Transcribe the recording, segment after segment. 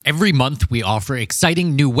Every month, we offer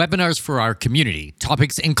exciting new webinars for our community.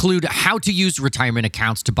 Topics include how to use retirement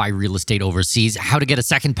accounts to buy real estate overseas, how to get a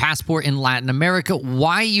second passport in Latin America,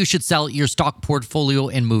 why you should sell your stock portfolio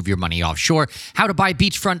and move your money offshore, how to buy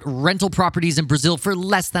beachfront rental properties in Brazil for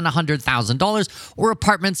less than $100,000, or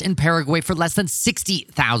apartments in Paraguay for less than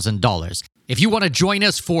 $60,000. If you want to join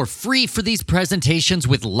us for free for these presentations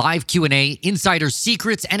with live Q&A, insider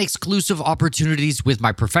secrets, and exclusive opportunities with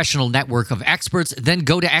my professional network of experts, then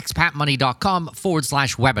go to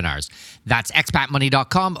expatmoney.com/webinars. That's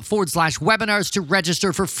expatmoney.com/webinars to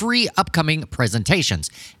register for free upcoming presentations.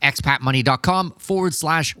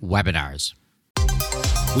 expatmoney.com/webinars.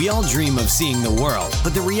 We all dream of seeing the world,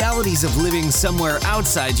 but the realities of living somewhere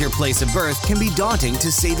outside your place of birth can be daunting to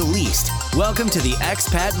say the least. Welcome to the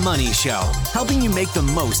Expat Money Show, helping you make the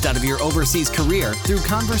most out of your overseas career through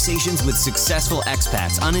conversations with successful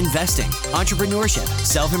expats on investing, entrepreneurship,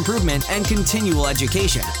 self-improvement, and continual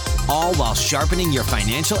education, all while sharpening your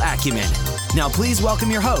financial acumen. Now please welcome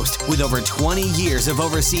your host with over 20 years of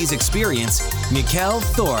overseas experience, Mikkel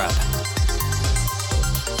Thorup.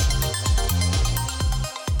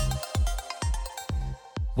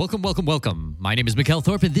 Welcome. My name is Mikkel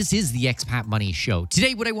Thorup, and this is the Expat Money Show.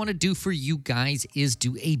 Today, what I want to do for you guys is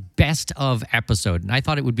do a best of episode. And I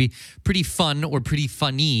thought it would be pretty fun or pretty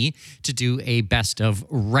funny to do a best of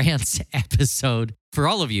rants episode for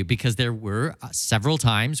all of you, because there were several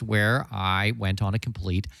times where I went on a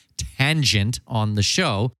complete tangent on the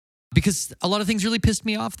show because a lot of things really pissed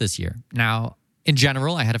me off this year. Now, in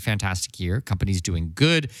general, I had a fantastic year. Company's doing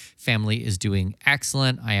good. Family is doing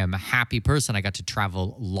excellent. I am a happy person. I got to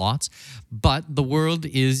travel lots. But the world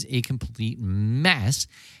is a complete mess.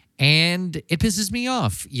 And it pisses me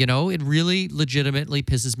off. You know, it really legitimately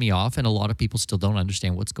pisses me off. And a lot of people still don't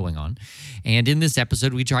understand what's going on. And in this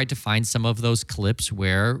episode, we tried to find some of those clips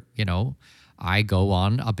where, you know, I go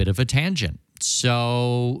on a bit of a tangent.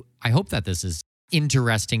 So I hope that this is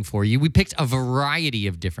interesting for you. We picked a variety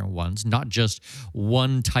of different ones, not just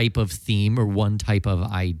one type of theme or one type of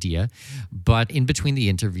idea, but in between the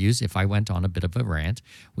interviews, if I went on a bit of a rant,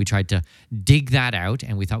 we tried to dig that out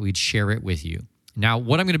and we thought we'd share it with you. Now,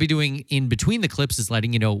 what I'm going to be doing in between the clips is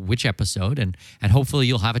letting you know which episode, and hopefully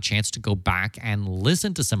you'll have a chance to go back and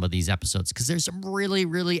listen to some of these episodes because there's some really,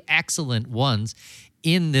 really excellent ones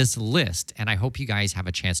in this list, and I hope you guys have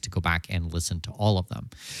a chance to go back and listen to all of them.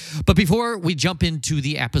 But before we jump into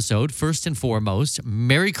the episode, first and foremost,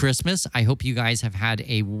 Merry Christmas. I hope you guys have had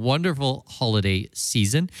a wonderful holiday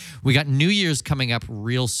season. We got New Year's coming up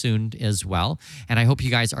real soon as well, and I hope you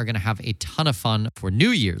guys are going to have a ton of fun for New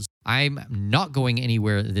Year's. I'm not going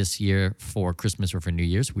anywhere this year for Christmas or for New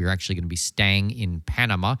Year's. We're actually going to be staying in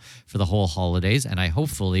Panama for the whole holidays, and I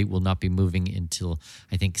hopefully will not be moving until,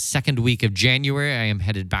 I think, second week of January. I am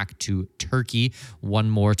headed back to Turkey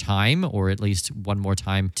one more time, or at least one more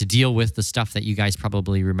time, to deal with the stuff that you guys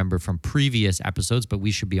probably remember from previous episodes, but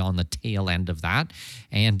we should be on the tail end of that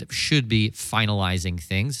and should be finalizing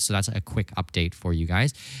things. So that's a quick update for you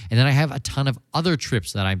guys. And then I have a ton of other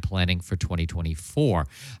trips that I'm planning for 2024.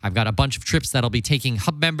 I've got a bunch of trips that I'll be taking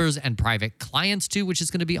hub members and private clients to, which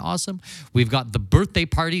is going to be awesome. We've got the birthday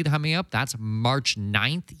party coming up. That's March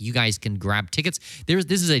 9th. You guys can grab tickets.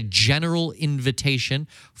 This is a general invitation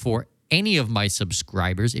for any of my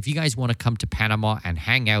subscribers. If you guys want to come to Panama and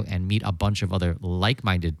hang out and meet a bunch of other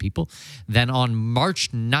like-minded people, then on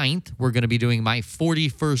March 9th, we're going to be doing my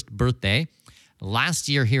 41st birthday. Last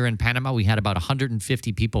year here in Panama, we had about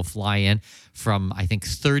 150 people fly in from, I think,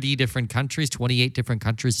 30 different countries, 28 different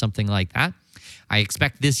countries, something like that. I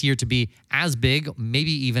expect this year to be as big,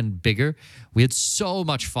 maybe even bigger. We had so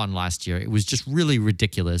much fun last year. It was just really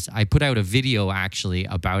ridiculous. I put out a video actually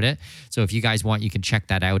about it. So if you guys want, you can check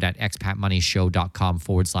that out at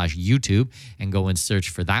expatmoneyshow.com/YouTube and go and search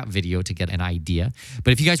for that video to get an idea.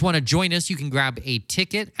 But if you guys want to join us, you can grab a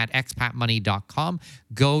ticket at expatmoney.com.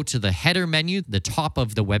 Go to the header menu, the top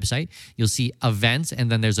of the website. You'll see events,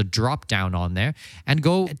 and then there's a drop down on there. And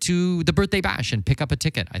go to the birthday bash and pick up a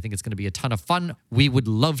ticket. I think it's going to be a ton of fun. We would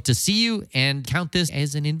love to see you and count this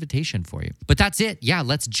as an invitation for you. But that's it. Yeah,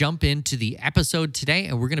 let's jump into the episode today.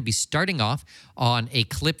 And we're going to be starting off on a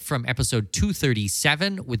clip from episode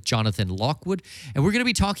 237 with Jonathan Lockwood. And we're going to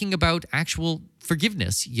be talking about actual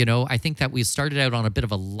forgiveness. You know, I think that we started out on a bit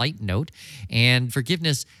of a light note, and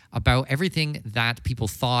forgiveness about everything that people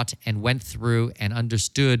thought and went through and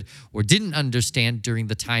understood or didn't understand during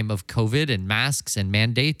the time of COVID and masks and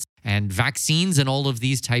mandates and vaccines and all of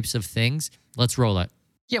these types of things. Let's roll it.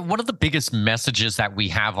 Yeah, one of the biggest messages that we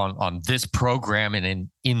have on this program and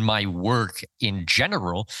in my work in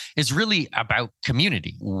general is really about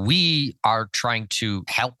community. We are trying to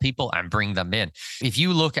help people and bring them in. If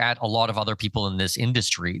you look at a lot of other people in this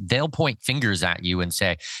industry, they'll point fingers at you and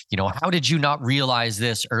say, how did you not realize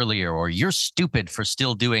this earlier? Or you're stupid for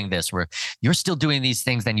still doing this, or you're still doing these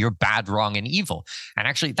things, then you're bad, wrong, and evil. And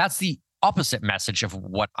actually, that's the opposite message of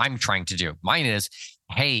what I'm trying to do. Mine is,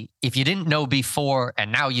 hey, if you didn't know before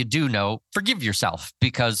and now you do know, forgive yourself,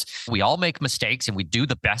 because we all make mistakes and we do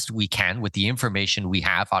the best we can with the information we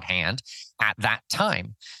have at hand at that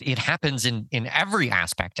time. It happens in every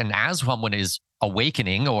aspect. And as someone is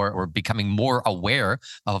awakening or becoming more aware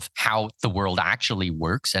of how the world actually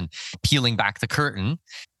works and peeling back the curtain,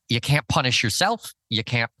 you can't punish yourself. You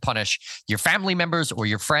can't punish your family members or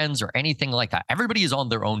your friends or anything like that. Everybody is on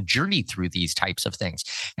their own journey through these types of things.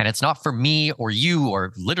 And it's not for me or you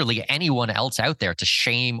or literally anyone else out there to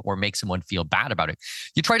shame or make someone feel bad about it.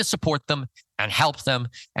 You try to support them and help them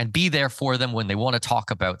and be there for them when they want to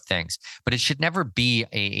talk about things. But it should never be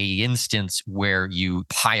a instance where you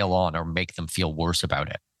pile on or make them feel worse about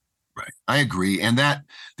it. Right. I agree. And that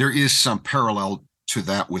there is some parallel to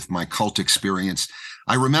that with my cult experience.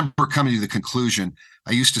 I remember coming to the conclusion,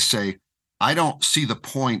 I used to say, I don't see the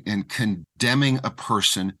point in condemning a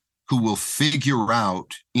person who will figure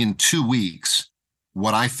out in 2 weeks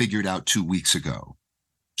what I figured out 2 weeks ago,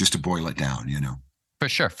 just to boil it down, For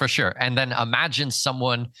sure. And then imagine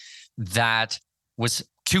someone that was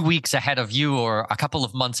 2 weeks ahead of you or a couple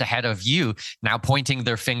of months ahead of you now pointing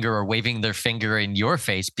their finger or waving their finger in your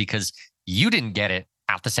face because you didn't get it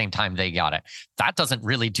at the same time they got it. That doesn't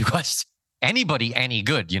really do us anybody any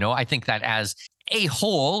good. I think that as a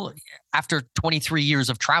whole, after 23 years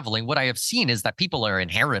of traveling, what I have seen is that people are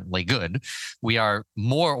inherently good. We are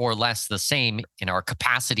more or less the same in our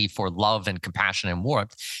capacity for love and compassion and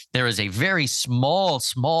warmth. There is a very small,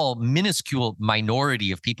 minuscule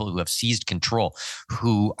minority of people who have seized control,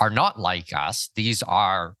 who are not like us. These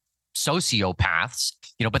are sociopaths,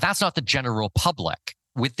 but that's not the general public.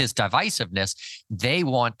 With this divisiveness, they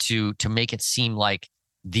want to make it seem like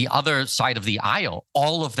the other side of the aisle,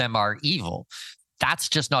 all of them are evil. That's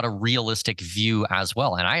just not a realistic view as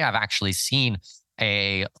well. And I have actually seen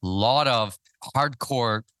a lot of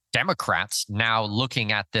hardcore Democrats now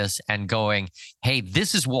looking at this and going, hey,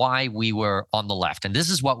 this is why we were on the left and this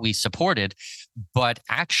is what we supported. But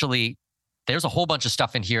actually, there's a whole bunch of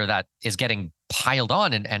stuff in here that is getting piled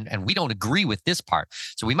on and we don't agree with this part.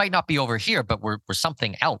 So we might not be over here, but we're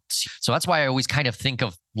something else. So that's why I always kind of think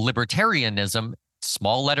of libertarianism,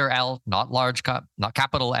 small letter L, not not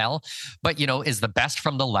capital L, but is the best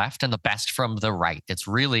from the left and the best from the right. It's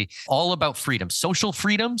really all about freedom, social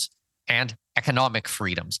freedoms and economic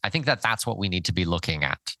freedoms. I think that's what we need to be looking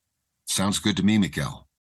at. Sounds good to me, Mikkel.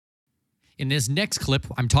 In this next clip,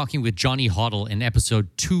 I'm talking with Johnny Hoddle in episode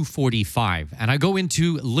 245, and I go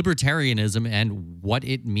into libertarianism and what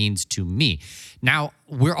it means to me. Now,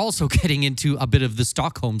 we're also getting into a bit of the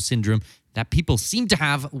Stockholm syndrome that people seem to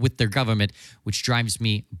have with their government, which drives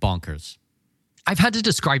me bonkers. I've had to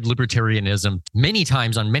describe libertarianism many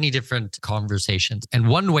times on many different conversations. And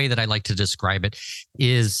one way that I like to describe it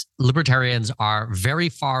is libertarians are very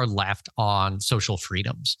far left on social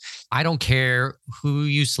freedoms. I don't care who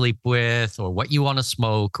you sleep with or what you want to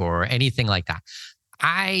smoke or anything like that.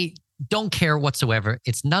 I don't care whatsoever.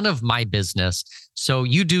 It's none of my business. So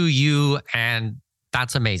you do you, and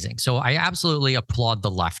that's amazing. So I absolutely applaud the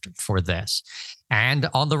left for this. And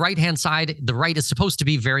on the right-hand side, the right is supposed to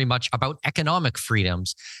be very much about economic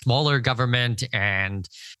freedoms, smaller government and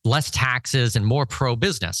less taxes and more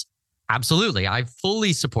pro-business. Absolutely. I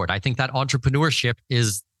fully support. I think that entrepreneurship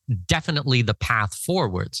is definitely the path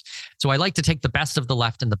forwards. So I like to take the best of the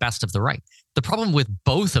left and the best of the right. The problem with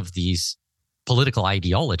both of these political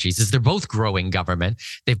ideologies is they're both growing government.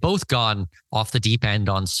 They've both gone off the deep end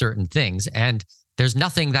on certain things. And there's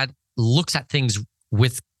nothing that looks at things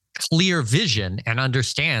with clear vision and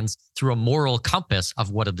understands through a moral compass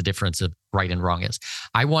of what the difference of right and wrong is.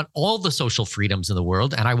 I want all the social freedoms in the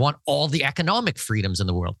world, and I want all the economic freedoms in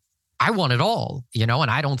the world. I want it all,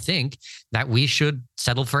 and I don't think that we should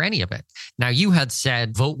settle for any of it. Now, you had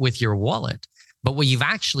said vote with your wallet, but what you've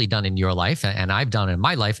actually done in your life, and I've done in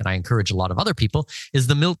my life, and I encourage a lot of other people, is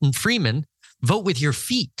the Milton Friedman, vote with your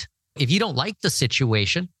feet. If you don't like the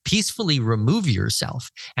situation, peacefully remove yourself.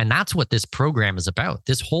 And that's what this program is about.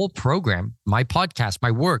 This whole program, my podcast, my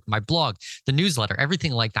work, my blog, the newsletter,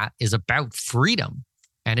 everything like that is about freedom.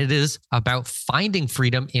 And it is about finding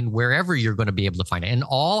freedom in wherever you're going to be able to find it, in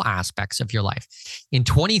all aspects of your life. In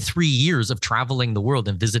 23 years of traveling the world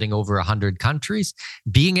and visiting over 100 countries,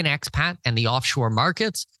 being an expat and the offshore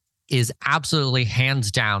markets is absolutely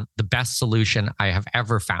hands down the best solution I have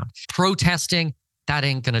ever found. Protesting, that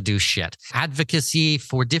ain't going to do shit. Advocacy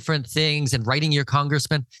for different things and writing your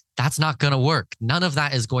congressman, that's not going to work. None of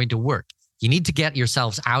that is going to work. You need to get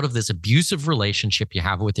yourselves out of this abusive relationship you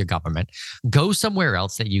have with your government. Go somewhere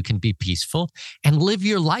else that you can be peaceful and live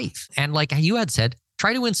your life. And like you had said,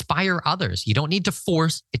 try to inspire others. You don't need to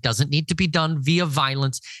force. It doesn't need to be done via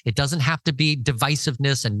violence. It doesn't have to be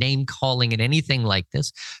divisiveness and name calling and anything like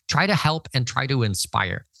this. Try to help and try to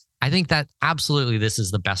inspire. I think that absolutely this is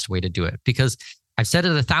the best way to do it, because I've said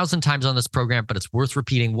it 1,000 times on this program, but it's worth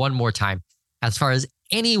repeating one more time. As far as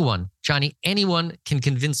anyone, Johnny, anyone can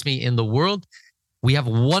convince me in the world, we have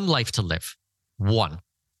one life to live. One.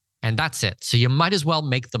 And that's it. So you might as well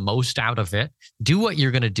make the most out of it. Do what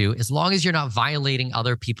you're going to do. As long as you're not violating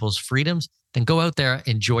other people's freedoms, then go out there,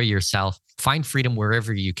 enjoy yourself, find freedom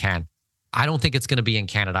wherever you can. I don't think it's going to be in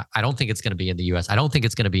Canada. I don't think it's going to be in the US. I don't think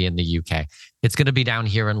it's going to be in the UK. It's going to be down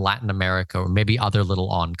here in Latin America or maybe other little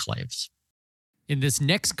enclaves. In this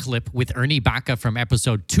next clip with Ernie Baca from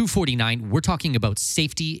episode 249, we're talking about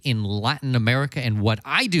safety in Latin America and what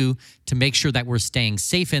I do to make sure that we're staying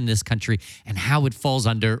safe in this country and how it falls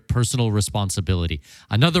under personal responsibility.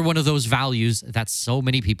 Another one of those values that so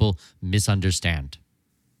many people misunderstand.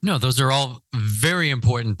 No, those are all very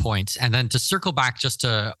important points. And then to circle back just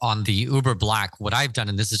on the Uber Black, what I've done,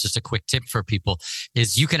 and this is just a quick tip for people,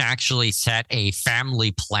 is you can actually set a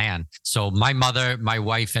family plan. So my mother, my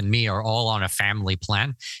wife, and me are all on a family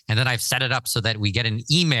plan. And then I've set it up so that we get an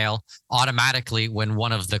email automatically when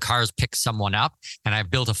one of the cars picks someone up. And I've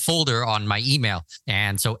built a folder on my email.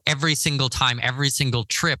 And so every single time, every single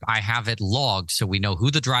trip, I have it logged. So we know who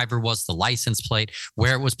the driver was, the license plate,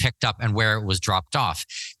 where it was picked up, and where it was dropped off.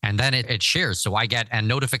 And then it shares. So I get a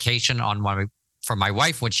notification from my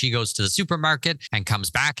wife when she goes to the supermarket and comes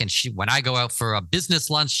back. And when I go out for a business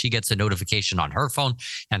lunch, she gets a notification on her phone.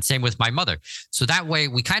 And same with my mother. So that way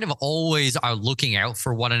we kind of always are looking out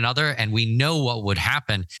for one another. And we know what would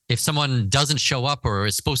happen if someone doesn't show up or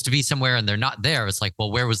is supposed to be somewhere and they're not there. It's like,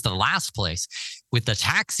 well, where was the last place? With the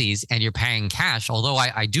taxis and you're paying cash, although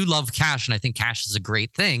I do love cash and I think cash is a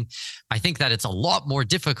great thing, I think that it's a lot more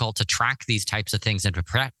difficult to track these types of things and to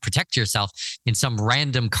protect yourself in some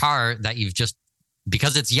random car that you've just,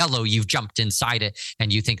 because it's yellow, you've jumped inside it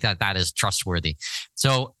and you think that that is trustworthy.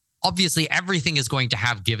 So obviously everything is going to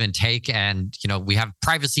have give and take, and we have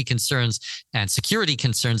privacy concerns and security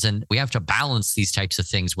concerns, and we have to balance these types of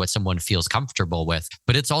things, what someone feels comfortable with.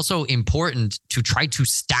 But it's also important to try to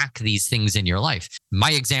stack these things in your life.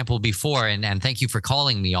 My example before, and thank you for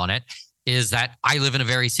calling me on it, is that I live in a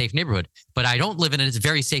very safe neighborhood, but I don't live in a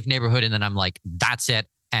very safe neighborhood and then I'm like, that's it,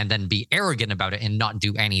 and then be arrogant about it and not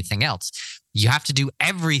do anything else. You have to do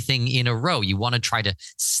everything in a row. You want to try to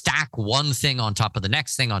stack one thing on top of the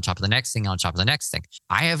next thing, on top of the next thing, on top of the next thing.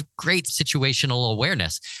 I have great situational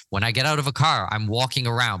awareness. When I get out of a car, I'm walking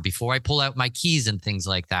around. Before I pull out my keys and things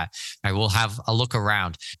like that, I will have a look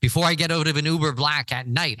around. Before I get out of an Uber Black at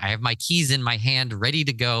night, I have my keys in my hand, ready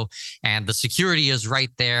to go. And the security is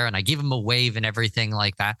right there. And I give them a wave and everything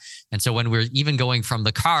like that. And so when we're even going from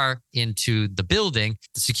the car into the building,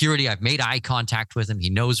 the security, I've made eye contact with him. He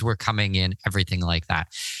knows we're coming in. Everything like that.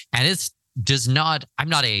 And I'm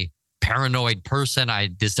not a paranoid person.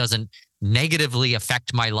 This doesn't negatively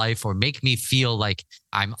affect my life or make me feel like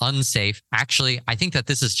I'm unsafe. Actually, I think that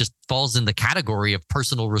this is just falls in the category of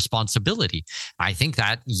personal responsibility. I think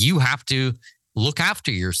that you have to look after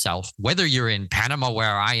yourself, whether you're in Panama,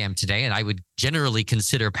 where I am today, and I would generally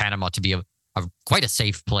consider Panama to be quite a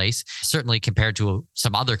safe place, certainly compared to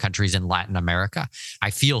some other countries in Latin America. I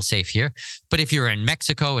feel safe here. But if you're in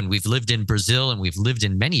Mexico, and we've lived in Brazil, and we've lived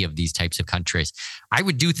in many of these types of countries, I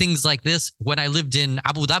would do things like this when I lived in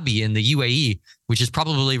Abu Dhabi in the UAE, which is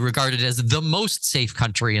probably regarded as the most safe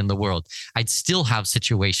country in the world. I'd still have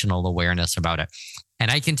situational awareness about it.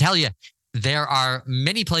 And I can tell you, there are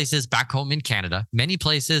many places back home in Canada, many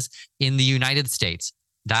places in the United States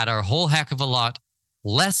that are a whole heck of a lot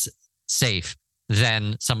less safe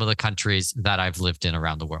than some of the countries that I've lived in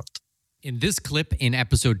around the world. In this clip in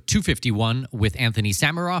episode 251 with Anthony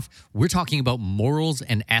Samaroff, we're talking about morals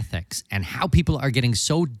and ethics and how people are getting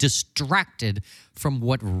so distracted from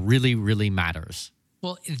what really, really matters.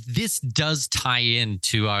 Well, this does tie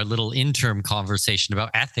into our little interim conversation about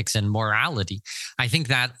ethics and morality. I think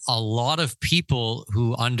that a lot of people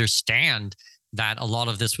who understand that a lot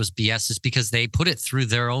of this was BS is because they put it through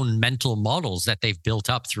their own mental models that they've built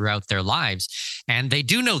up throughout their lives. And they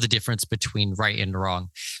do know the difference between right and wrong.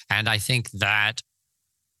 And I think that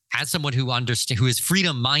as someone who is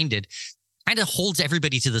freedom-minded, kind of holds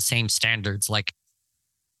everybody to the same standards. Like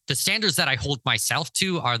the standards that I hold myself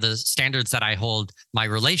to are the standards that I hold my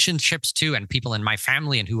relationships to and people in my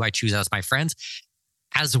family and who I choose as my friends,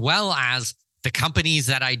 as well as the companies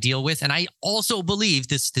that I deal with. And I also believe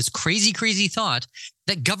this crazy, crazy thought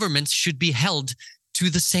that governments should be held to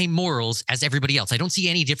the same morals as everybody else. I don't see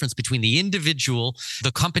any difference between the individual,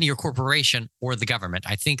 the company or corporation, or the government.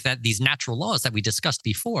 I think that these natural laws that we discussed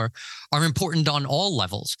before are important on all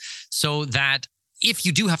levels, so that if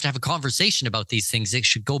you do have to have a conversation about these things, it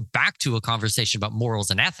should go back to a conversation about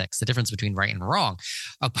morals and ethics, the difference between right and wrong,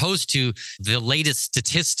 opposed to the latest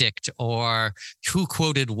statistic or who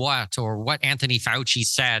quoted what or what Anthony Fauci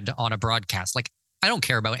said on a broadcast. Like, I don't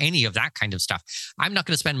care about any of that kind of stuff. I'm not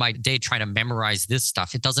going to spend my day trying to memorize this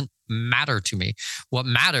stuff. It doesn't matter to me. What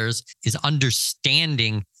matters is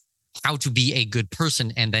understanding how to be a good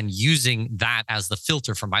person and then using that as the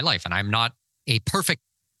filter for my life. And I'm not a perfect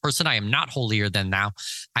person. I am not holier than thou.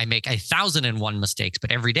 I make 1,001 mistakes,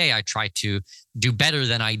 but every day I try to do better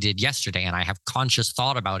than I did yesterday. And I have conscious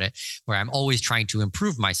thought about it where I'm always trying to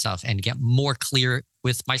improve myself and get more clear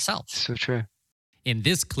with myself. So true. In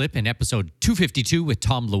this clip, in episode 252 with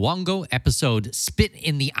Tom Luongo, episode Spit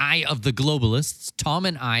in the Eye of the Globalists, Tom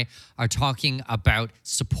and I are talking about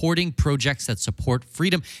supporting projects that support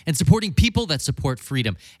freedom and supporting people that support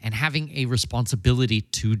freedom and having a responsibility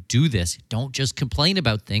to do this. Don't just complain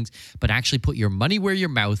about things, but actually put your money where your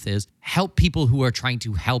mouth is. Help people who are trying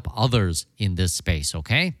to help others in this space,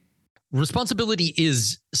 okay? Responsibility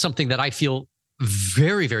is something that I feel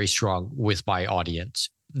very, very strong with my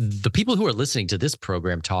audience. The people who are listening to this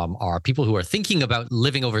program, Tom, are people who are thinking about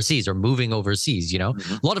living overseas or moving overseas. You know,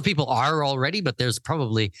 a lot of people are already, but there's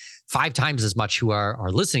probably 5 times as much who are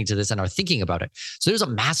listening to this and are thinking about it. So there's a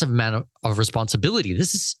massive amount of responsibility.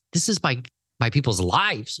 This is my people's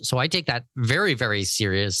lives. So I take that very, very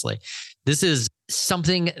seriously. This is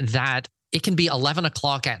something that it can be 11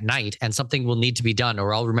 o'clock at night and something will need to be done,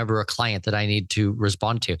 or I'll remember a client that I need to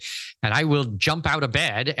respond to. And I will jump out of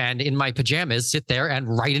bed and in my pajamas, sit there and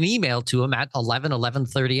write an email to him at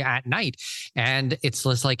 11:30 at night. And it's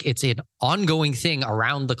just like, it's an ongoing thing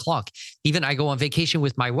around the clock. Even I go on vacation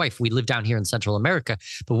with my wife. We live down here in Central America,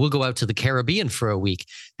 but we'll go out to the Caribbean for a week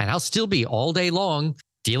and I'll still be all day long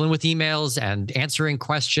dealing with emails and answering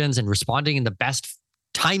questions and responding in the best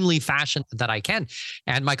timely fashion that I can.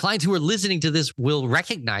 And my clients who are listening to this will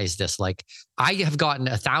recognize this. Like, I have gotten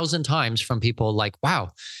 1,000 times from people like,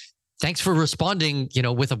 wow, thanks for responding,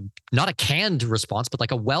 with not a canned response, but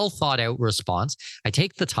like a well thought out response. I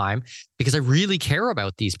take the time because I really care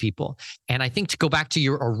about these people. And I think, to go back to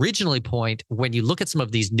your originally point, when you look at some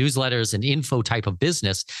of these newsletters and info type of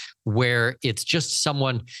business, where it's just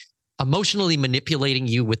someone emotionally manipulating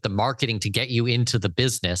you with the marketing to get you into the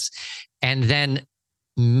business, and then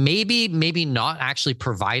maybe not actually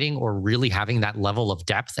providing or really having that level of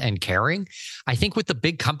depth and caring. I think with the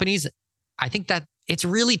big companies, I think that it's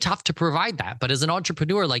really tough to provide that. But as an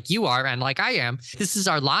entrepreneur like you are and like I am, this is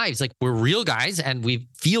our lives. Like, we're real guys and we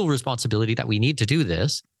feel responsibility that we need to do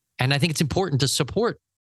this. And I think it's important to support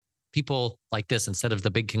people like this instead of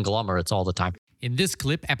the big conglomerates all the time. In this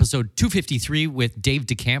clip, episode 253 with Dave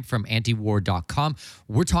DeCamp from antiwar.com,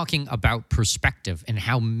 we're talking about perspective and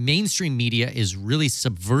how mainstream media is really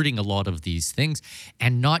subverting a lot of these things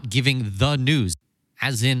and not giving the news,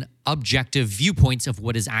 as in objective viewpoints of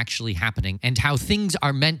what is actually happening, and how things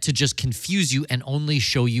are meant to just confuse you and only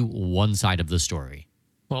show you one side of the story.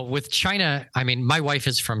 Well, with China, I mean, my wife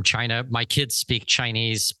is from China. My kids speak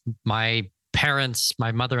Chinese. My parents,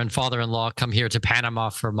 my mother and father-in-law, come here to Panama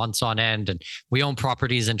for months on end, and we own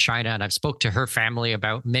properties in China. And I've spoke to her family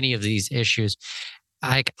about many of these issues.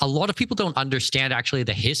 Like, a lot of people don't understand actually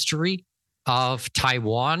the history of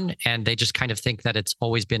Taiwan, and they just kind of think that it's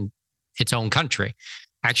always been its own country.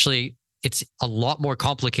 Actually, it's a lot more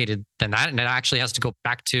complicated than that. And it actually has to go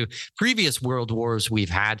back to previous world wars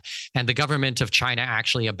we've had and the government of China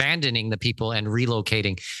actually abandoning the people and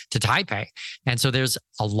relocating to Taipei. And so there's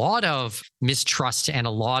a lot of mistrust and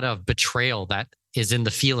a lot of betrayal that is in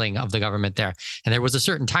the feeling of the government there. And there was a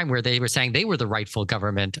certain time where they were saying they were the rightful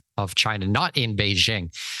government of China, not in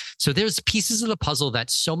Beijing. So there's pieces of the puzzle that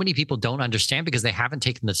so many people don't understand because they haven't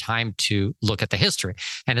taken the time to look at the history.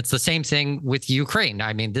 And it's the same thing with Ukraine.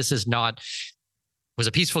 I mean, this is not was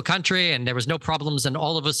a peaceful country and there was no problems. And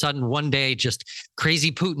all of a sudden, one day, just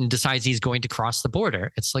crazy Putin decides he's going to cross the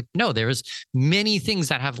border. It's like, no, there's many things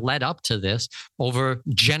that have led up to this over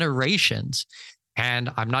generations.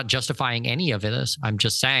 And I'm not justifying any of this. I'm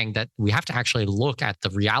just saying that we have to actually look at the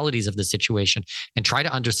realities of the situation and try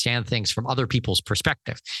to understand things from other people's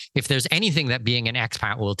perspective. If there's anything that being an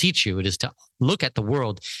expat will teach you, it is to look at the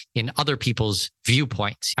world in other people's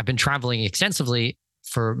viewpoints. I've been traveling extensively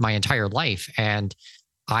for my entire life, and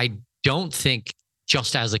I don't think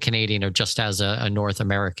just as a Canadian or just as a North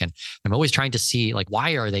American. I'm always trying to see, like,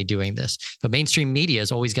 why are they doing this? But mainstream media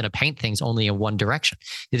is always going to paint things only in one direction.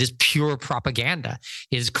 It is pure propaganda.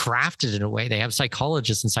 It is crafted in a way. They have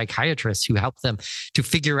psychologists and psychiatrists who help them to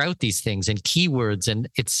figure out these things and keywords. And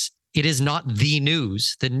it is not the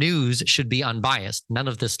news. The news should be unbiased. None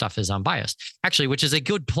of this stuff is unbiased, actually, which is a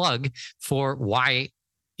good plug for why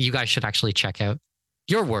you guys should actually check out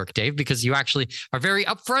your work, Dave, because you actually are very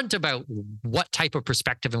upfront about what type of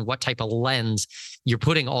perspective and what type of lens you're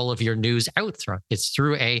putting all of your news out through. It's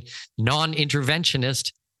through a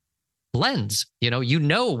non-interventionist lens. You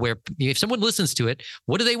know where, if someone listens to it,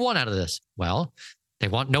 what do they want out of this? Well, they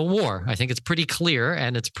want no war. I think it's pretty clear,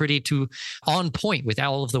 and it's pretty on point with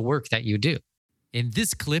all of the work that you do. In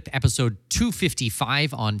this clip, episode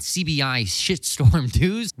 255 on CBI Shitstorm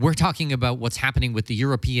News, we're talking about what's happening with the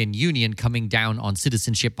European Union coming down on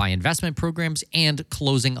citizenship by investment programs and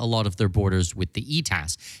closing a lot of their borders with the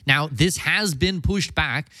ETAS. Now, this has been pushed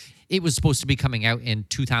back. It was supposed to be coming out in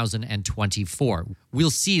 2024. We'll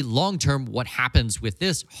see long-term what happens with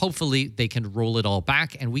this. Hopefully, they can roll it all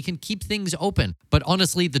back and we can keep things open. But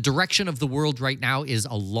honestly, the direction of the world right now is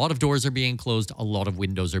a lot of doors are being closed, a lot of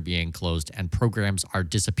windows are being closed, and programs are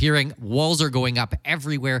disappearing. Walls are going up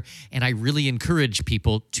everywhere. And I really encourage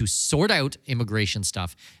people to sort out immigration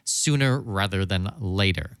stuff sooner rather than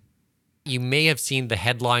later. You may have seen the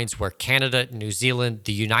headlines where Canada, New Zealand,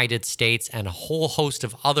 the United States, and a whole host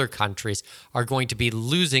of other countries are going to be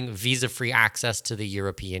losing visa-free access to the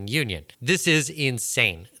European Union. This is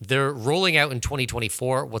insane. They're rolling out in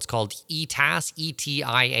 2024 what's called ETAS,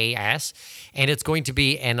 E-T-I-A-S, and it's going to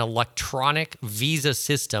be an electronic visa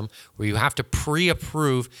system where you have to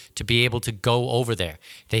pre-approve to be able to go over there.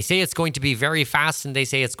 They say it's going to be very fast and they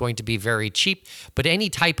say it's going to be very cheap, but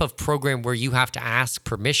any type of program where you have to ask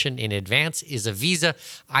permission in advance is a visa.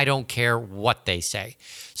 I don't care what they say.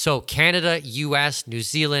 So Canada, US, New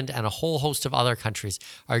Zealand, and a whole host of other countries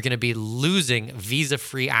are going to be losing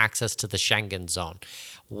visa-free access to the Schengen zone.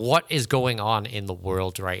 What is going on in the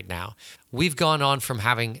world right now? We've gone on from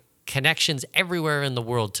having connections everywhere in the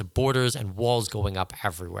world to borders and walls going up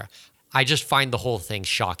everywhere. I just find the whole thing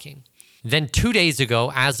shocking. Then 2 days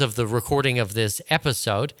ago, as of the recording of this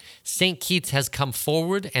episode, St. Kitts has come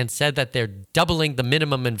forward and said that they're doubling the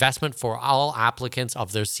minimum investment for all applicants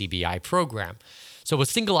of their CBI program. So a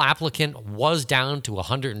single applicant was down to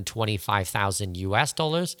 $125,000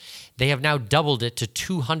 US. They have now doubled it to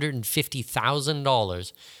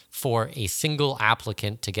 $250,000 for a single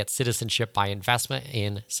applicant to get citizenship by investment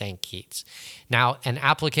in St. Kitts. Now, an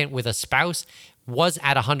applicant with a spouse was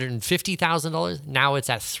at $150,000. Now it's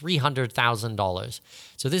at $300,000.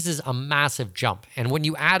 So this is a massive jump. And when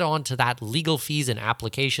you add on to that legal fees and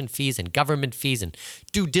application fees and government fees and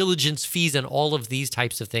due diligence fees and all of these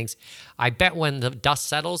types of things, I bet when the dust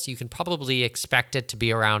settles, you can probably expect it to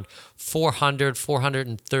be around $400,000,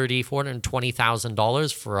 $430,000,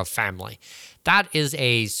 $420,000 for a family. That is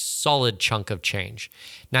a solid chunk of change.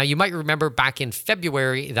 Now, you might remember back in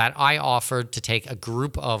February that I offered to take a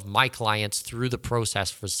group of my clients through the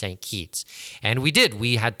process for St. Kitts. And we did.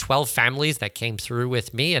 We had 12 families that came through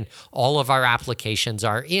with me, and all of our applications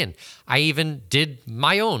are in. I even did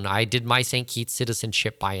my own. I did my St. Kitts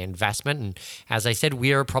citizenship by investment. And as I said,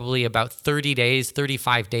 we are probably about 30 days,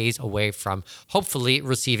 35 days away from hopefully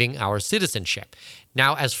receiving our citizenship.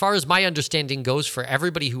 Now, as far as my understanding goes, for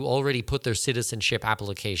everybody who already put their citizenship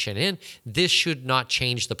application in, this should not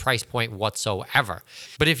change the price point whatsoever.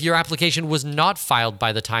 But if your application was not filed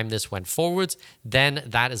by the time this went forwards, then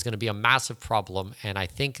that is going to be a massive problem. And I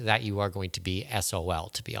think that you are going to be SOL,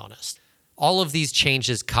 to be honest. All of these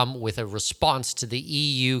changes come with a response to the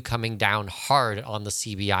EU coming down hard on the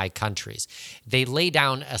CBI countries. They lay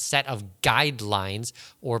down a set of guidelines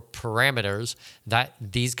or parameters that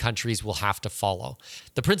these countries will have to follow.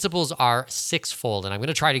 The principles are sixfold, and I'm going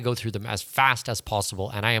to try to go through them as fast as possible,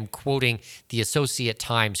 and I am quoting the Associate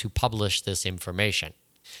Times who published this information.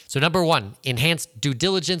 So number one, enhanced due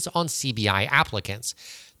diligence on CBI applicants.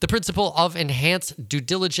 The principle of enhanced due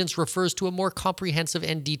diligence refers to a more comprehensive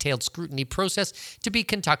and detailed scrutiny process to be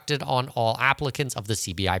conducted on all applicants of the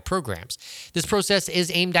CBI programs. This process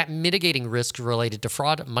is aimed at mitigating risks related to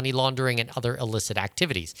fraud, money laundering, and other illicit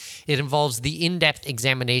activities. It involves the in-depth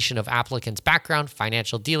examination of applicants' background,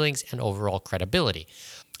 financial dealings, and overall credibility.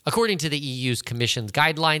 According to the EU's Commission's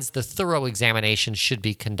guidelines, the thorough examination should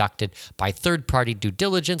be conducted by third-party due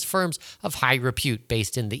diligence firms of high repute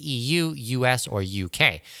based in the EU, US, or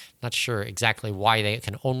UK. Not sure exactly why they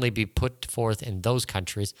can only be put forth in those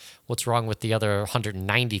countries. What's wrong with the other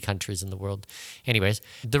 190 countries in the world? Anyways,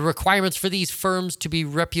 the requirements for these firms to be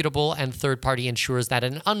reputable and third-party ensures that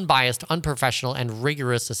an unbiased, unprofessional, and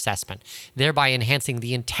rigorous assessment, thereby enhancing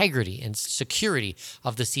the integrity and security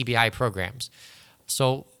of the CBI programs.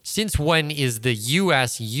 So, since when is the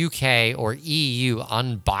US, UK, or EU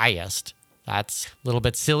unbiased? That's a little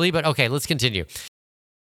bit silly, but okay, let's continue.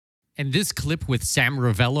 And this clip with Sam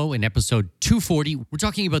Ravello in episode 240, we're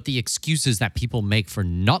talking about the excuses that people make for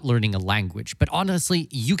not learning a language. But honestly,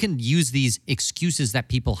 you can use these excuses that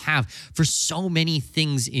people have for so many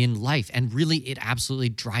things in life. And really, it absolutely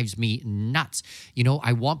drives me nuts. You know,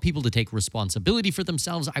 I want people to take responsibility for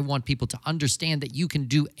themselves. I want people to understand that you can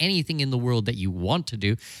do anything in the world that you want to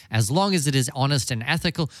do, as long as it is honest and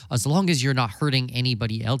ethical, as long as you're not hurting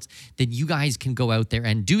anybody else, then you guys can go out there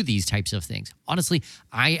and do these types of things. Honestly,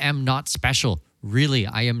 I am not special. Really,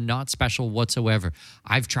 I am not special whatsoever.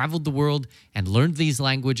 I've traveled the world and learned these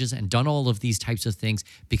languages and done all of these types of things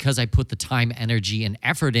because I put the time, energy, and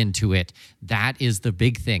effort into it. That is the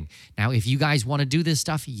big thing. Now, if you guys want to do this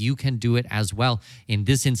stuff, you can do it as well. In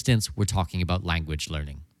this instance, we're talking about language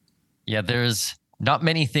learning. Yeah, there's not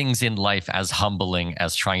many things in life as humbling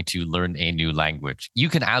as trying to learn a new language. You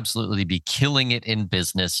can absolutely be killing it in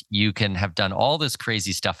business. You can have done all this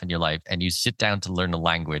crazy stuff in your life, and you sit down to learn a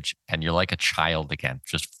language and you're like a child again,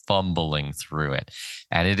 just fumbling through it.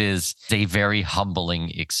 And it is a very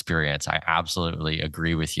humbling experience. I absolutely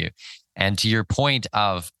agree with you. And to your point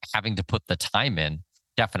of having to put the time in,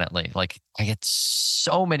 definitely. Like, I get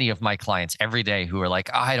so many of my clients every day who are like,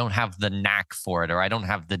 oh, I don't have the knack for it, or I don't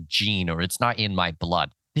have the gene, or it's not in my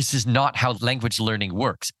blood. This is not how language learning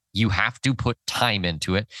works. You have to put time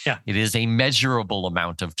into it. Yeah. It is a measurable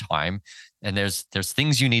amount of time, and there's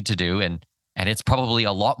things you need to do, and it's probably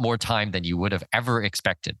a lot more time than you would have ever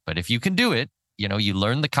expected. But if you can do it, you know, you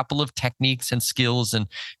learn the couple of techniques and skills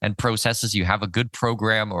and processes, you have a good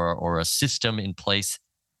program or a system in place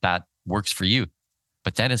that works for you.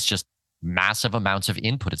 But then it's just massive amounts of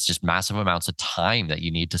input. It's just massive amounts of time that you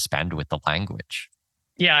need to spend with the language.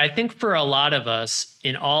 Yeah, I think for a lot of us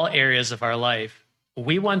in all areas of our life,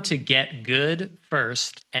 we want to get good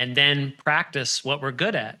first and then practice what we're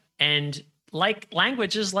good at. And like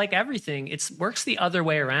languages, like everything, it works the other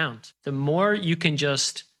way around. The more you can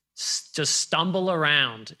just stumble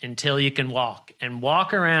around until you can walk, and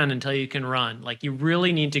walk around until you can run. Like, you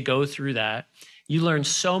really need to go through that. You learn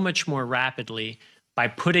so much more rapidly by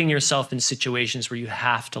putting yourself in situations where you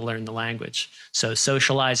have to learn the language. So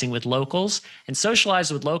socializing with locals, and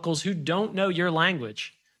socialize with locals who don't know your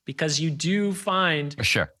language, because you do find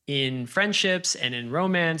in friendships and in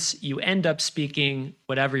romance, you end up speaking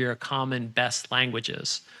whatever your common best language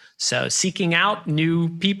is. So seeking out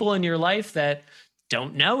new people in your life that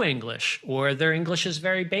don't know English, or their English is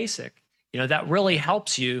very basic, you know, that really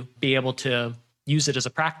helps you be able to use it as a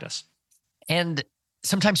practice. And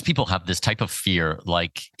sometimes people have this type of fear,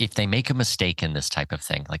 like if they make a mistake in this type of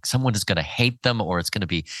thing, like someone is going to hate them, or it's going to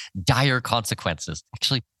be dire consequences.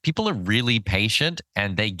 Actually, people are really patient,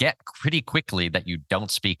 and they get pretty quickly that you don't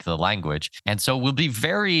speak the language. And so we'll be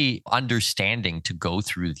very understanding to go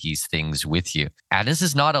through these things with you. And this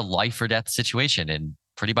is not a life or death situation in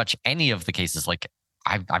pretty much any of the cases. Like,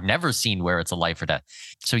 I've never seen where it's a life or death.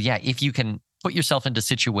 So yeah, if you can put yourself into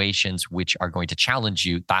situations which are going to challenge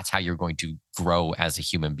you, that's how you're going to grow as a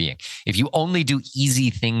human being. If you only do easy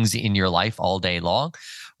things in your life all day long,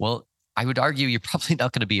 well, I would argue you're probably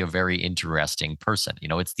not going to be a very interesting person. You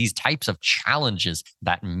know, it's these types of challenges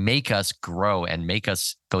that make us grow and make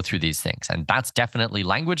us go through these things. And that's definitely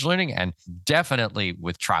language learning, and definitely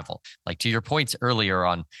with travel. Like, to your points earlier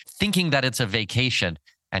on thinking that it's a vacation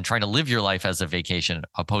and trying to live your life as a vacation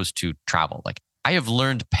opposed to travel. Like, I have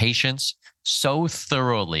learned patience so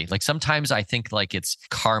thoroughly. Like, sometimes I think like it's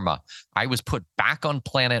karma. I was put back on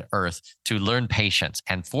planet Earth to learn patience.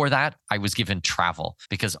 And for that, I was given travel,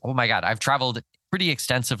 because, oh my God, I've traveled pretty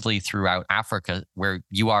extensively throughout Africa, where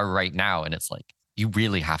you are right now. And it's like, you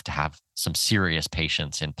really have to have some serious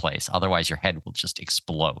patience in place. Otherwise, your head will just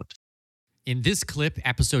explode. In this clip,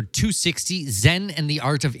 episode 260, Zen and the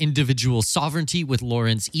Art of Individual Sovereignty with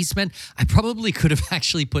Lawrence Eastman, I probably could have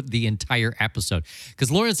actually put the entire episode because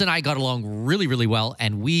Lawrence and I got along really, really well,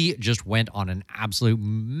 and we just went on an absolute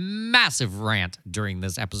massive rant during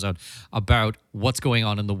this episode about what's going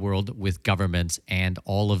on in the world with governments and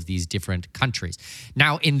all of these different countries.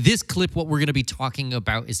 Now, in this clip, what we're going to be talking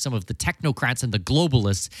about is some of the technocrats and the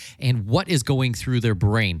globalists and what is going through their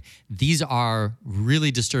brain. These are really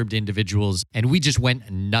disturbed individuals, and we just went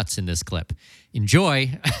nuts in this clip.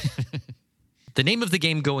 Enjoy. The name of the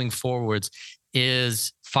game going forwards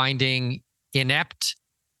is finding inept,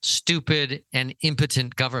 stupid, and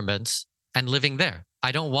impotent governments and living there.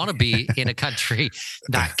 I don't want to be in a country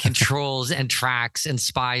that controls and tracks and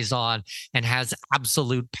spies on and has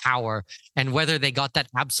absolute power. And whether they got that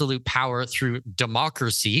absolute power through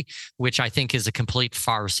democracy, which I think is a complete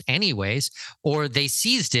farce anyways, or they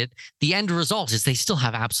seized it, the end result is they still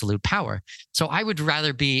have absolute power. So I would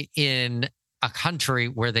rather be in a country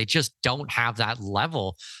where they just don't have that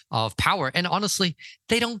level of power. And honestly,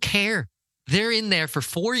 they don't care. They're in there for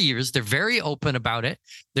 4 years. They're very open about it.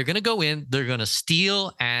 They're going to go in. They're going to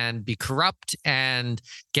steal and be corrupt and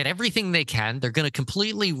get everything they can. They're going to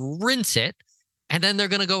completely rinse it. And then they're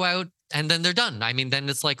going to go out and then they're done. I mean, then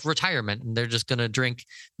it's like retirement and they're just going to drink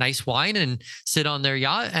nice wine and sit on their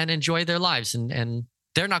yacht and enjoy their lives. And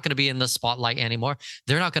they're not going to be in the spotlight anymore.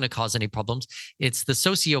 They're not going to cause any problems. It's the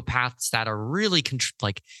sociopaths that are really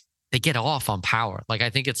they get off on power. Like, I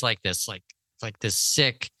think it's like this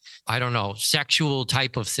sick, I don't know, sexual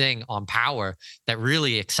type of thing on power that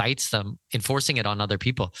really excites them, enforcing it on other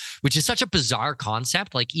people, which is such a bizarre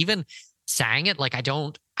concept. Like, even saying it, like, I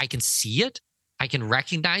can see it, I can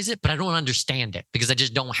recognize it, but I don't understand it because I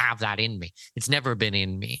just don't have that in me. It's never been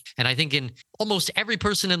in me. And I think in almost every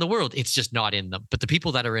person in the world, it's just not in them. But the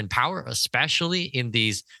people that are in power, especially in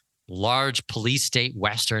these large police state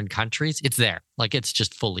Western countries, it's there. Like, it's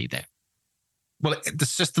just fully there. Well, the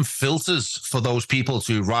system filters for those people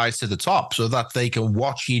to rise to the top so that they can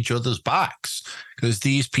watch each other's backs, because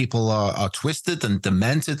these people are twisted and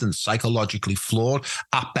demented and psychologically flawed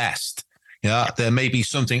at best. Yeah, there may be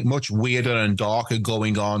something much weirder and darker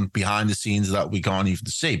going on behind the scenes that we can't even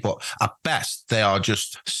see, but at best, they are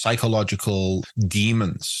just psychological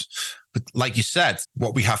demons. But like you said,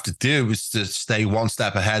 what we have to do is to stay one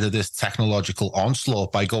step ahead of this technological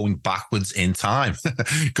onslaught by going backwards in time,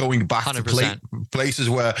 going back 100%. To places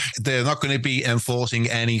where they're not going to be enforcing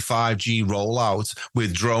any 5G rollout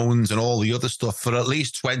with drones and all the other stuff for at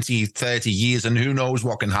least 20, 30 years. And who knows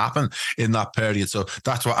what can happen in that period. So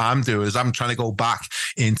that's what I'm doing, is I'm trying to go back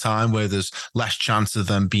in time where there's less chance of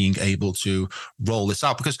them being able to roll this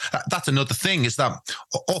out. Because that's another thing, is that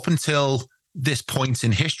up until this point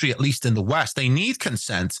in history, at least in the West, they need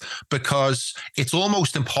consent because it's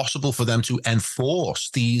almost impossible for them to enforce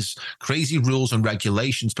these crazy rules and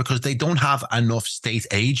regulations because they don't have enough state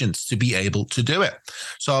agents to be able to do it.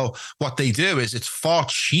 So what they do is it's far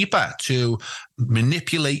cheaper to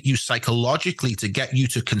manipulate you psychologically to get you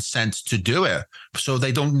to consent to do it. So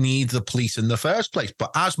they don't need the police in the first place.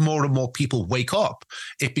 But as more and more people wake up,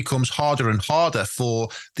 it becomes harder and harder for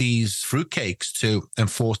these fruitcakes to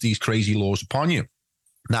enforce these crazy laws upon you.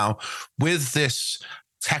 Now, with this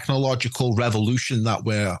technological revolution that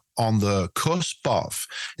we're on the cusp of,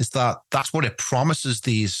 is that's what it promises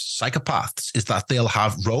these psychopaths, is that they'll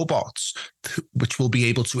have robots which will be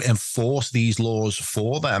able to enforce these laws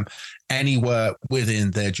for them anywhere within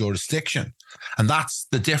their jurisdiction. And that's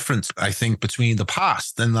the difference, I think, between the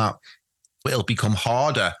past and that it'll become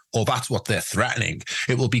harder, or that's what they're threatening.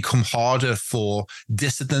 It will become harder for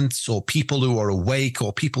dissidents or people who are awake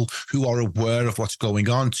or people who are aware of what's going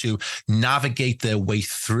on to navigate their way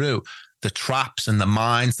through the traps and the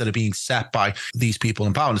mines that are being set by these people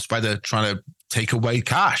in power. And it's why they're trying to take away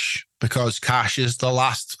cash, because cash is the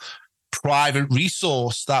last private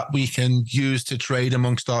resource that we can use to trade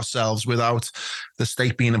amongst ourselves without the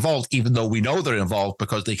state being involved, even though we know they're involved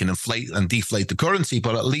because they can inflate and deflate the currency,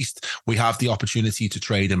 but at least we have the opportunity to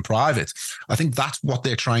trade in private. I think that's what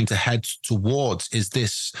they're trying to head towards, is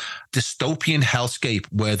this dystopian hellscape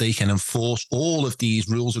where they can enforce all of these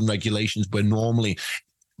rules and regulations where normally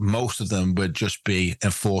most of them would just be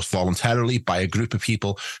enforced voluntarily by a group of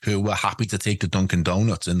people who were happy to take the Dunkin'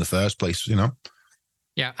 Donuts in the first place, you know?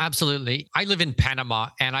 Yeah, absolutely. I live in Panama,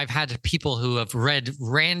 and I've had people who have read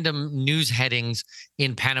random news headings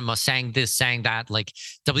in Panama saying this, saying that, like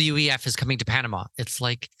WEF is coming to Panama. It's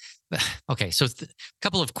like, okay, so a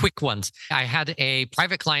couple of quick ones. I had a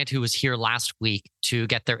private client who was here last week to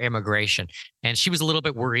get their immigration, and she was a little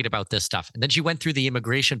bit worried about this stuff. And then she went through the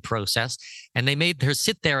immigration process, and they made her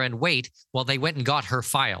sit there and wait while they went and got her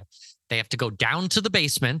file. They have to go down to the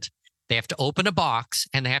basement. They have to open a box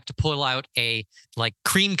and they have to pull out a like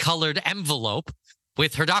cream colored envelope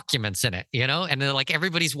with her documents in it, and then like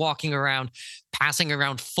everybody's walking around, passing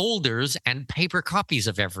around folders and paper copies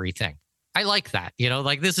of everything. I like that,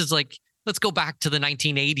 like this is like, let's go back to the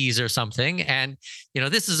 1980s or something. And,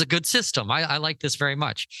 this is a good system. I like this very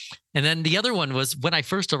much. And then the other one was when I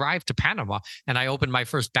first arrived to Panama and I opened my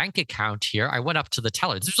first bank account here, I went up to the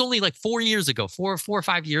teller. This was only like 4 years ago, four or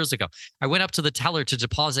 5 years ago. I went up to the teller to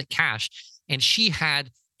deposit cash and she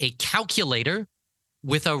had a calculator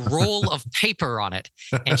with a roll of paper on it.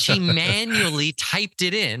 And she manually typed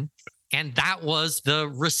it in. And that was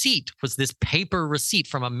the receipt, was this paper receipt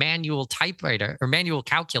from a manual typewriter or manual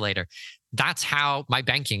calculator. That's how my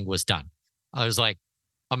banking was done. I was like,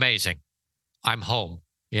 amazing. I'm home.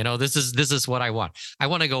 This is what I want. I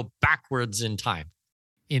want to go backwards in time.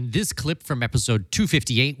 In this clip from episode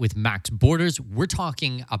 258 with Max Borders, we're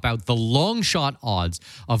talking about the long shot odds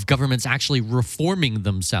of governments actually reforming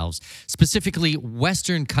themselves, specifically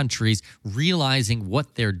Western countries realizing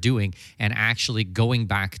what they're doing and actually going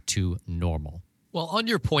back to normal. Well, on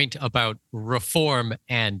your point about reform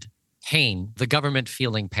and pain, the government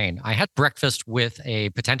feeling pain, I had breakfast with a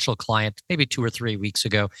potential client maybe 2 or 3 weeks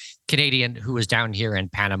ago, Canadian, who was down here in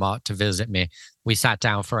Panama to visit me. We sat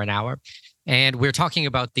down for an hour. And we're talking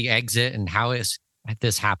about the exit and how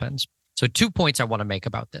this happens. So 2 points I want to make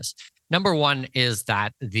about this. Number one is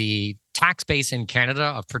that the tax base in Canada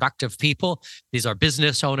of productive people, these are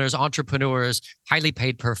business owners, entrepreneurs, highly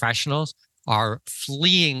paid professionals, are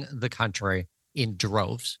fleeing the country in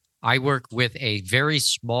droves. I work with a very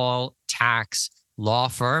small tax law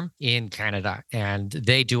firm in Canada, and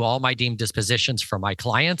they do all my deemed dispositions for my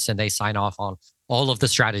clients, and they sign off on all of the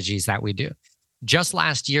strategies that we do. Just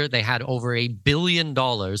last year, they had over $1 billion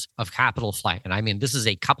of capital flight. And I mean, this is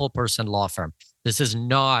a couple person law firm. This is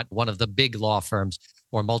not one of the big law firms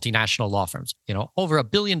or multinational law firms, over $1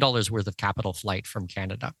 billion worth of capital flight from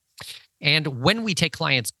Canada. And when we take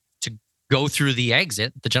clients to go through the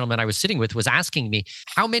exit, the gentleman I was sitting with was asking me,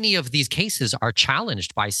 how many of these cases are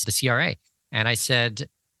challenged by the CRA? And I said,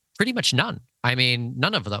 pretty much none. I mean,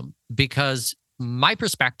 none of them, because my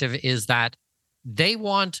perspective is that they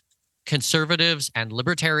want conservatives and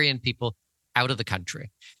libertarian people out of the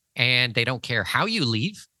country. And they don't care how you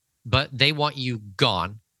leave, but they want you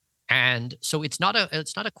gone. And so it's not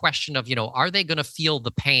a question of, are they going to feel the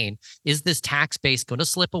pain? Is this tax base going to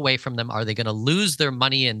slip away from them? Are they going to lose their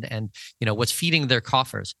money and what's feeding their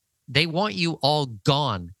coffers? They want you all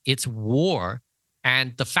gone. It's war.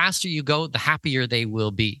 And the faster you go, the happier they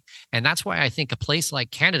will be. And that's why I think a place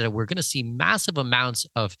like Canada, we're going to see massive amounts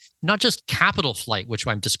of not just capital flight, which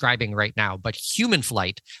I'm describing right now, but human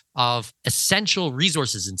flight of essential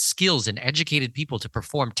resources and skills and educated people to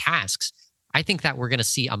perform tasks. I think that we're going to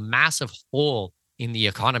see a massive hole in the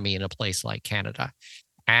economy in a place like Canada.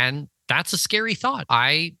 And that's a scary thought.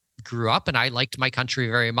 I grew up and I liked my country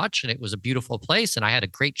very much, and it was a beautiful place, and I had a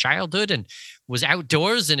great childhood and was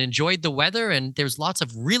outdoors and enjoyed the weather, and there's lots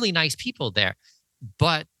of really nice people there.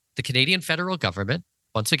 But the Canadian federal government,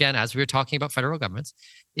 once again, as we were talking about federal governments,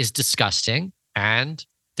 is disgusting, and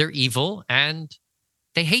they're evil, and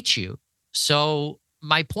they hate you. So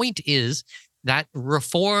my point is that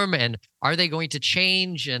reform and are they going to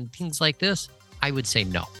change and things like this, I would say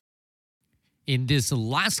no. In this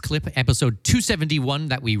last clip, episode 271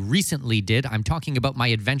 that we recently did, I'm talking about my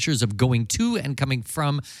adventures of going to and coming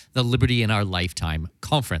from the Liberty in Our Lifetime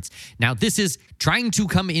conference. Now, this is trying to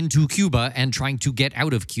come into Cuba and trying to get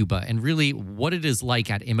out of Cuba, and really what it is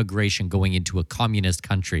like at immigration going into a communist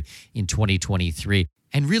country in 2023.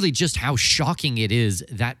 And really just how shocking it is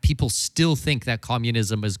that people still think that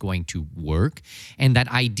communism is going to work and that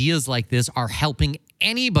ideas like this are helping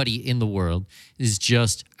anybody in the world is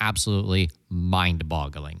just absolutely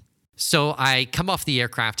mind-boggling. So I come off the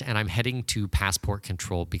aircraft and I'm heading to passport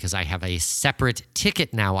control because I have a separate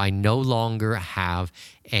ticket now. I no longer have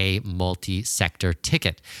a multi-sector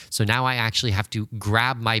ticket. So now I actually have to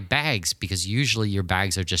grab my bags because usually your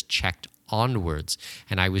bags are just checked onwards.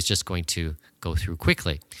 And I was just going to go through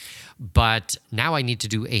quickly. But now I need to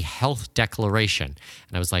do a health declaration.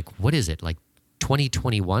 And I was like, what is it? Like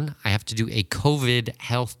 2021, I have to do a COVID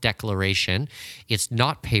health declaration. It's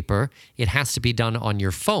not paper. It has to be done on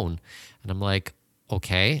your phone. And I'm like,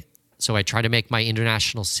 okay. So I try to make my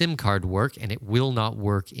international SIM card work, and it will not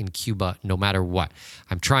work in Cuba no matter what.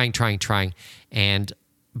 I'm trying. And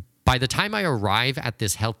By the time I arrive at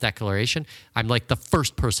this health declaration, I'm like the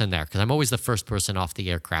first person there because I'm always the first person off the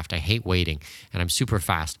aircraft. I hate waiting and I'm super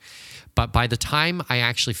fast. But by the time I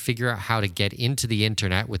actually figure out how to get into the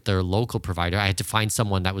internet with their local provider, I had to find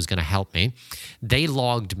someone that was going to help me. They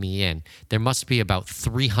logged me in. There must be about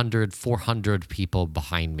 300, 400 people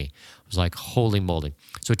behind me. I was like, holy moly.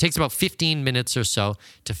 So it takes about 15 minutes or so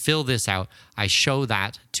to fill this out. I show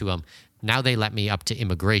that to them. Now they let me up to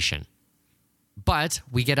immigration. But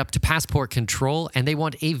we get up to passport control and they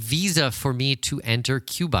want a visa for me to enter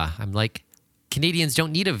Cuba. I'm like, Canadians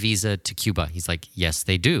don't need a visa to Cuba. He's like, yes,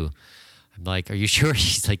 they do. I'm like, are you sure?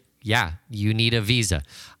 He's like, yeah, you need a visa.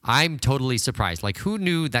 I'm totally surprised. Like, who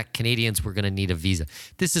knew that Canadians were going to need a visa?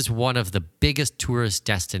 This is one of the biggest tourist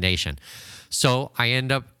destinations. So I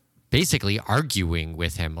end up basically arguing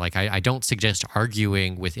with him. Like, I don't suggest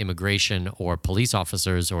arguing with immigration or police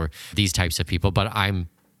officers or these types of people, but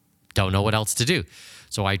don't know what else to do.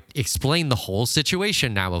 So I explained the whole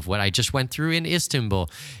situation now of what I just went through in Istanbul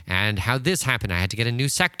and how this happened. I had to get a new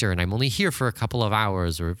sector and I'm only here for a couple of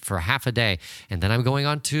hours or for half a day. And then I'm going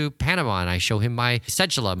on to Panama and I show him my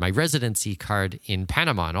cedula, my residency card in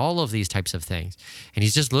Panama and all of these types of things. And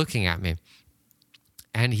he's just looking at me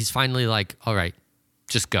and he's finally like, all right,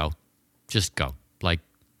 just go. Like,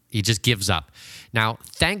 he just gives up. Now,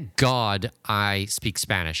 thank God I speak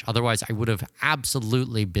Spanish. Otherwise, I would have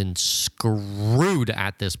absolutely been screwed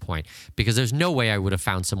at this point because there's no way I would have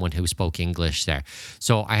found someone who spoke English there.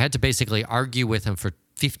 So I had to basically argue with him for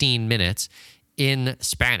 15 minutes in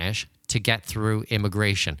Spanish to get through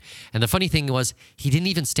immigration. And the funny thing was, he didn't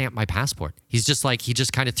even stamp my passport. He's just like, he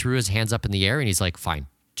just kind of threw his hands up in the air and he's like, fine,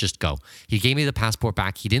 just go. He gave me the passport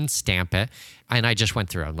back. He didn't stamp it. And I just went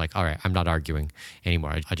through. I'm like, all right, I'm not arguing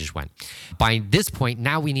anymore. I just went. By this point,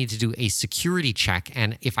 now we need to do a security check.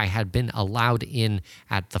 And if I had been allowed in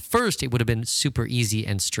at the first, it would have been super easy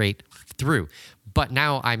and straight through. But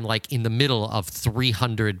now I'm like in the middle of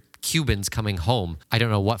 300 Cubans coming home. I don't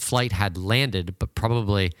know what flight had landed, but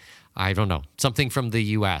probably, I don't know, something from the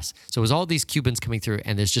US. So it was all these Cubans coming through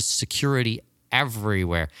and there's just security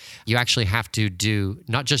everywhere. You actually have to do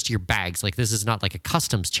not just your bags, like this is not like a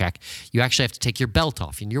customs check. You actually have to take your belt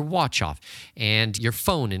off and your watch off and your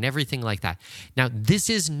phone and everything like that. Now, this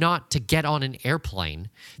is not to get on an airplane.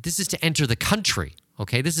 This is to enter the country.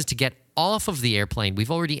 Okay, this is to get off of the airplane. We've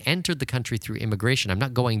already entered the country through immigration. I'm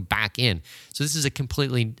not going back in. So this is a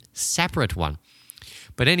completely separate one.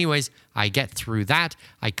 But anyways, I get through that.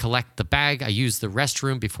 I collect the bag. I use the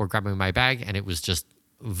restroom before grabbing my bag, and it was just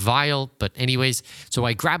vile. But anyways, so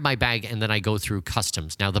I grab my bag and then I go through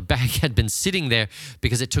customs. Now the bag had been sitting there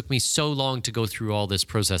because it took me so long to go through all this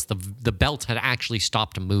process. The belt had actually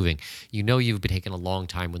stopped moving. You know you've been taking a long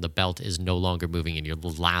time when the belt is no longer moving and you're the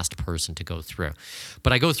last person to go through.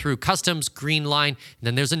 But I go through customs, green line, and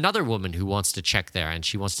then there's another woman who wants to check there and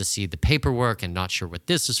she wants to see the paperwork and not sure what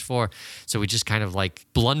this is for. So we just kind of like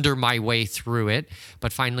blunder my way through it.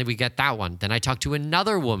 But finally we get that one. Then I talk to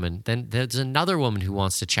another woman. Then there's another woman who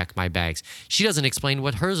wants to check my bags. She doesn't explain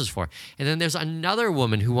what hers is for. And then there's another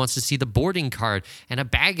woman who wants to see the boarding card and a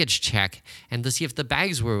baggage check and to see if the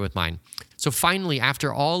bags were with mine. So finally,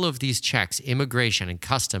 after all of these checks, immigration and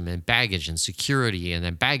custom and baggage and security and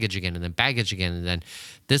then baggage again and then baggage again and then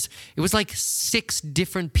this, it was like 6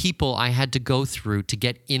 different people I had to go through to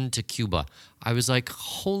get into Cuba. I was like,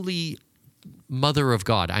 holy mother of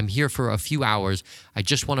God, I'm here for a few hours. I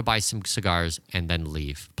just want to buy some cigars and then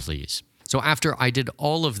leave, please. So after I did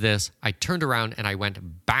all of this, I turned around and I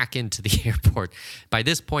went back into the airport. By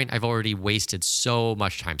this point, I've already wasted so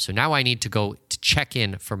much time. So now I need to go to check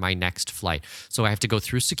in for my next flight. So I have to go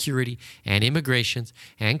through security and immigrations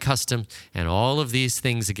and customs and all of these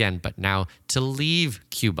things again, but now to leave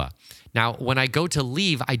Cuba. Now, when I go to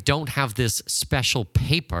leave, I don't have this special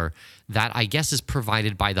paper that I guess is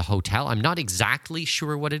provided by the hotel. I'm not exactly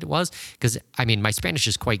sure what it was because, I mean, my Spanish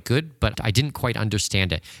is quite good, but I didn't quite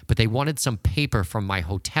understand it. But they wanted some paper from my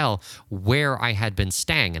hotel where I had been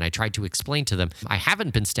staying, and I tried to explain to them, I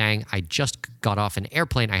haven't been staying. I just got off an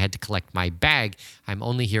airplane. I had to collect my bag. I'm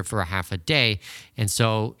only here for a half a day.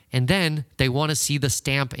 And then they want to see the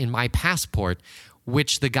stamp in my passport,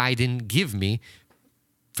 which the guy didn't give me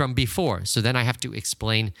from before. So then I have to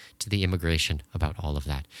explain to the immigration about all of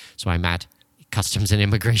that. So I'm at customs and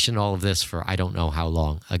immigration, all of this for I don't know how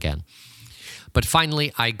long again. But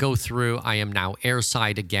finally, I go through, I am now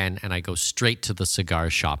airside again, and I go straight to the cigar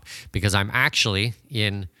shop because I'm actually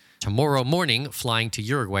in tomorrow morning flying to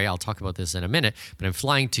Uruguay. I'll talk about this in a minute, but I'm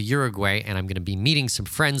flying to Uruguay and I'm going to be meeting some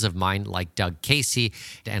friends of mine like Doug Casey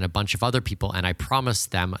and a bunch of other people. And I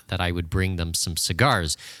promised them that I would bring them some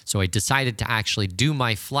cigars. So I decided to actually do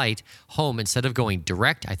my flight home. Instead of going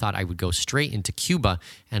direct, I thought I would go straight into Cuba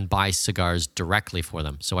and buy cigars directly for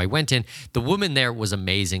them. So I went in. The woman there was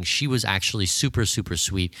amazing. She was actually super, super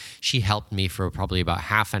sweet. She helped me for probably about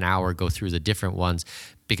half an hour go through the different ones,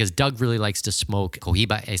 because Doug really likes to smoke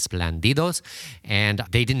Cohiba Esplendidos, and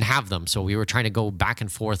they didn't have them. So we were trying to go back and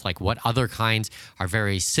forth, like what other kinds are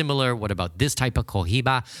very similar? What about this type of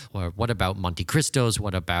Cohiba? Or what about Monte Cristos?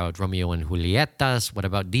 What about Romeo and Julietas? What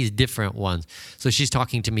about these different ones? So she's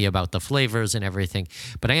talking to me about the flavors and everything.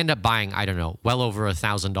 But I ended up buying, I don't know, well over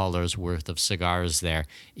 $1,000 worth of cigars there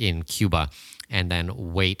in Cuba, and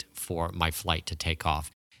then wait for my flight to take off.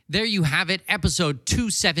 There you have it, episode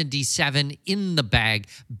 277 in the bag,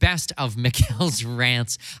 best of Mikkel's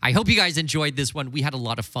rants. I hope you guys enjoyed this one. We had a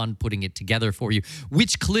lot of fun putting it together for you.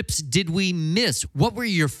 Which clips did we miss? What were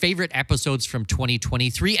your favorite episodes from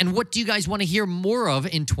 2023? And what do you guys want to hear more of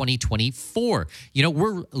in 2024? You know,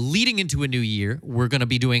 we're leading into a new year. We're going to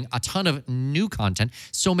be doing a ton of new content.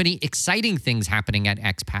 So many exciting things happening at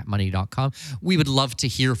expatmoney.com. We would love to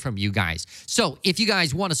hear from you guys. So if you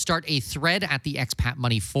guys want to start a thread at the Expat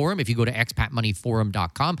Money Forum, if you go to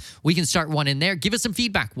expatmoneyforum.com, we can start one in there. Give us some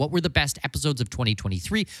feedback. What were the best episodes of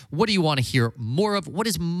 2023? What do you want to hear more of? What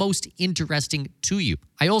is most interesting to you?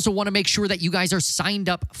 I also want to make sure that you guys are signed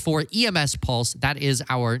up for EMS Pulse. That is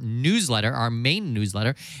our newsletter, our main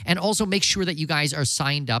newsletter. And also make sure that you guys are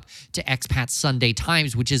signed up to Expat Sunday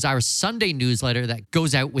Times, which is our Sunday newsletter that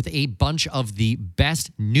goes out with a bunch of the best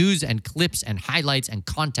news and clips and highlights and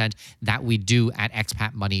content that we do at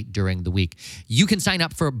Expat Money during the week. You can sign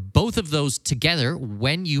up for both of those together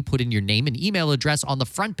when you put in your name and email address on the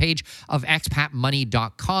front page of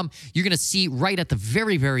expatmoney.com. You're going to see right at the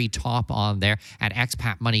very, very top on there at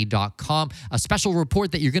expatmoney.com a special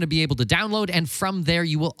report that you're going to be able to download, and from there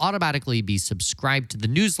you will automatically be subscribed to the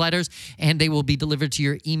newsletters, and they will be delivered to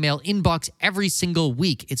your email inbox every single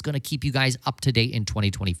week. It's going to keep you guys up to date in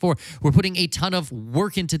 2024. We're putting a ton of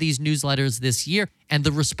work into these newsletters this year, and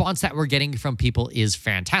the response that we're getting from people is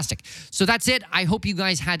fantastic. So that's it. I hope you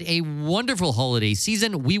guys had a wonderful holiday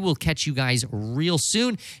season. We will catch you guys real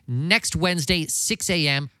soon, next Wednesday, 6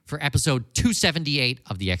 a.m. for episode 278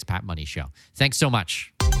 of the Expat Money Show. Thanks so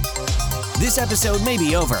much. This episode may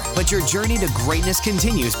be over, but your journey to greatness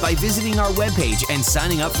continues by visiting our webpage and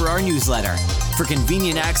signing up for our newsletter. For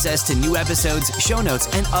convenient access to new episodes, show notes,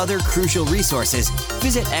 and other crucial resources,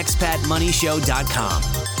 visit expatmoneyshow.com.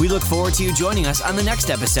 We look forward to you joining us on the next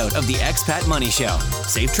episode of the Expat Money Show.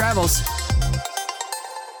 Safe travels.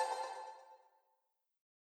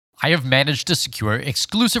 I have managed to secure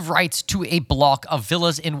exclusive rights to a block of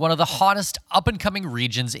villas in one of the hottest up-and-coming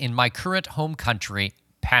regions in my current home country,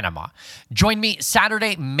 Panama. Join me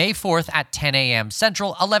Saturday, May 4th at 10 a.m.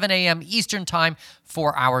 Central, 11 a.m. Eastern Time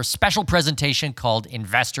for our special presentation called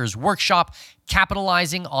Investors Workshop,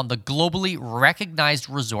 capitalizing on the globally recognized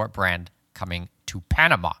resort brand coming to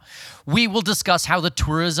Panama. We will discuss how the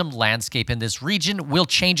tourism landscape in this region will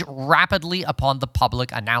change rapidly upon the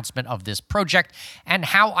public announcement of this project, and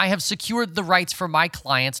how I have secured the rights for my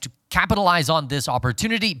clients to capitalize on this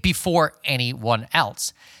opportunity before anyone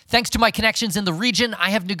else. Thanks to my connections in the region, I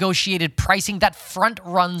have negotiated pricing that front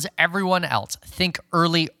runs everyone else. Think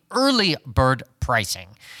early bird pricing.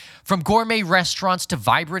 From gourmet restaurants to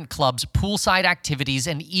vibrant clubs, poolside activities,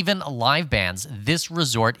 and even live bands, this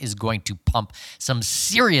resort is going to pump some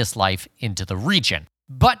serious life into the region.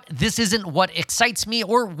 But this isn't what excites me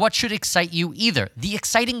or what should excite you either. The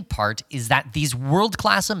exciting part is that these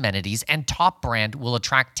world-class amenities and top brand will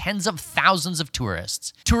attract tens of thousands of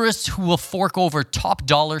tourists. Tourists who will fork over top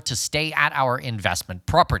dollar to stay at our investment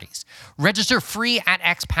properties. Register free at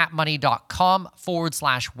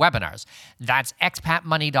expatmoney.com/webinars. That's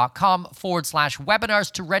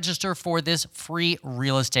expatmoney.com/webinars to register for this free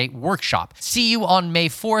real estate workshop. See you on May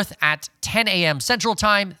 4th at 10 a.m. Central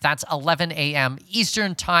Time. That's 11 a.m. Eastern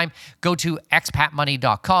Time. Go to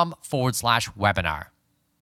expatmoney.com/webinar.